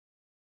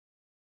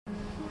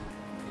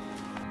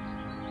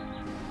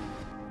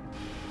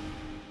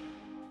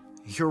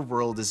Your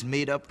world is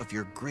made up of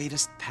your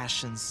greatest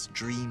passions,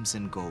 dreams,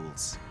 and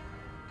goals.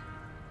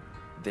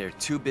 They're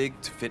too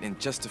big to fit in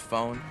just a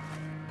phone,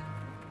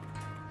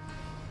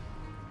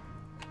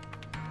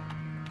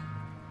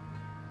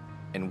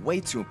 and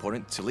way too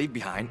important to leave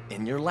behind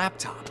in your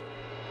laptop.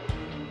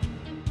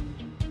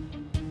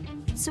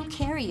 So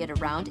carry it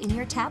around in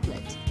your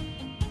tablet.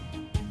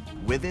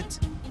 With it,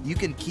 you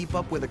can keep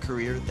up with a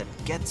career that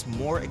gets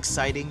more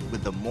exciting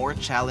with the more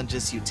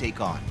challenges you take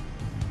on.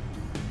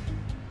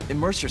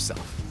 Immerse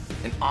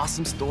yourself in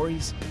awesome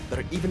stories that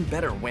are even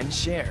better when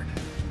shared.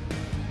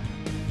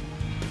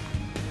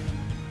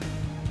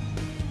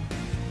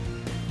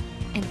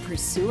 And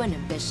pursue an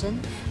ambition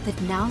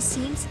that now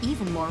seems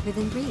even more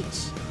within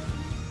reach.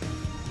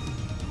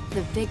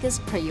 The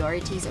biggest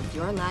priorities of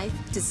your life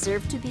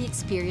deserve to be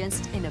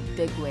experienced in a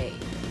big way.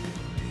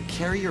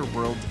 Carry your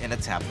world in a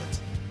tablet.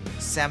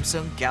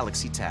 Samsung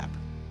Galaxy Tab.